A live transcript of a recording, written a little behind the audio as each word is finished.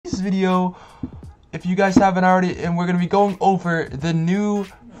this video if you guys haven't already, and we're gonna be going over the new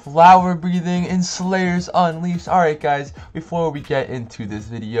flower breathing in Slayers Unleashed. Alright guys, before we get into this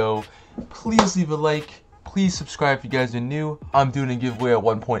video, please leave a like. Please subscribe if you guys are new. I'm doing a giveaway at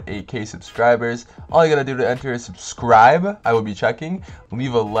 1.8k subscribers. All you gotta do to enter is subscribe. I will be checking.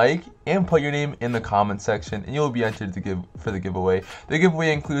 Leave a like and put your name in the comment section, and you'll be entered for the giveaway. The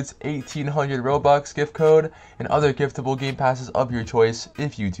giveaway includes 1,800 Robux gift code and other giftable game passes of your choice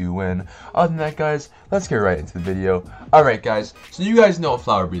if you do win. Other than that, guys, let's get right into the video. All right, guys. So you guys know what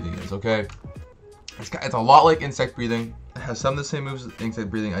flower breathing is, okay? It's a lot like insect breathing. It has some of the same moves as insect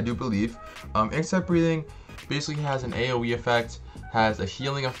breathing, I do believe. Insect breathing basically has an AoE effect, has a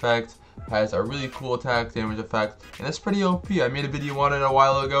healing effect, has a really cool attack damage effect, and it's pretty OP. I made a video on it a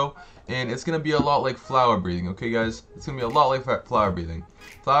while ago, and it's gonna be a lot like flower breathing. Okay, guys, it's gonna be a lot like flower breathing.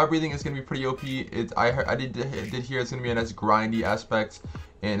 Flower breathing is gonna be pretty OP. I did hear it's gonna be a nice grindy aspect,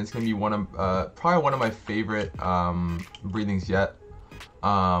 and it's gonna be probably one of my favorite breathings yet.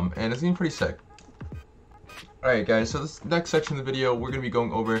 And it's gonna be pretty sick. Alright guys, so this next section of the video, we're going to be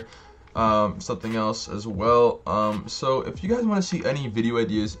going over something else as well. So if you guys want to see any video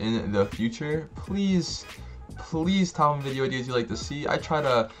ideas in the future, please tell me video ideas you'd like to see. I try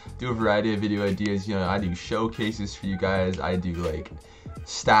to do a variety of video ideas. You know, I do showcases for you guys. I do like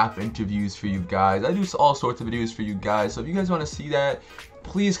staff interviews for you guys. I do all sorts of videos for you guys. So if you guys want to see that,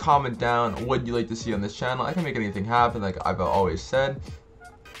 please comment down what you'd like to see on this channel. I can make anything happen, like I've always said.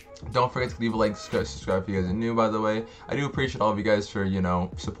 Don't forget to leave a like, subscribe if you guys are new, by the way. I do appreciate all of you guys for, you know,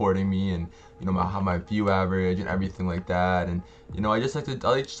 supporting me and, you know, my view average and everything like that. And, you know, I just like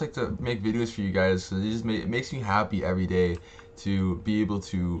to make videos for you guys, because it makes me happy every day to be able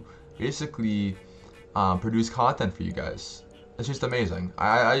to basically produce content for you guys. It's just amazing.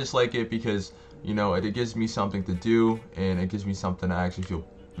 I just like it because, you know, it gives me something to do, and it gives me something I actually feel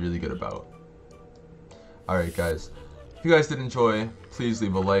really good about. Alright guys, if you guys did enjoy, please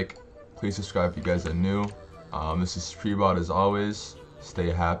leave a like. Please subscribe if you guys are new. This is Treebot as always. Stay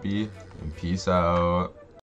happy and peace out.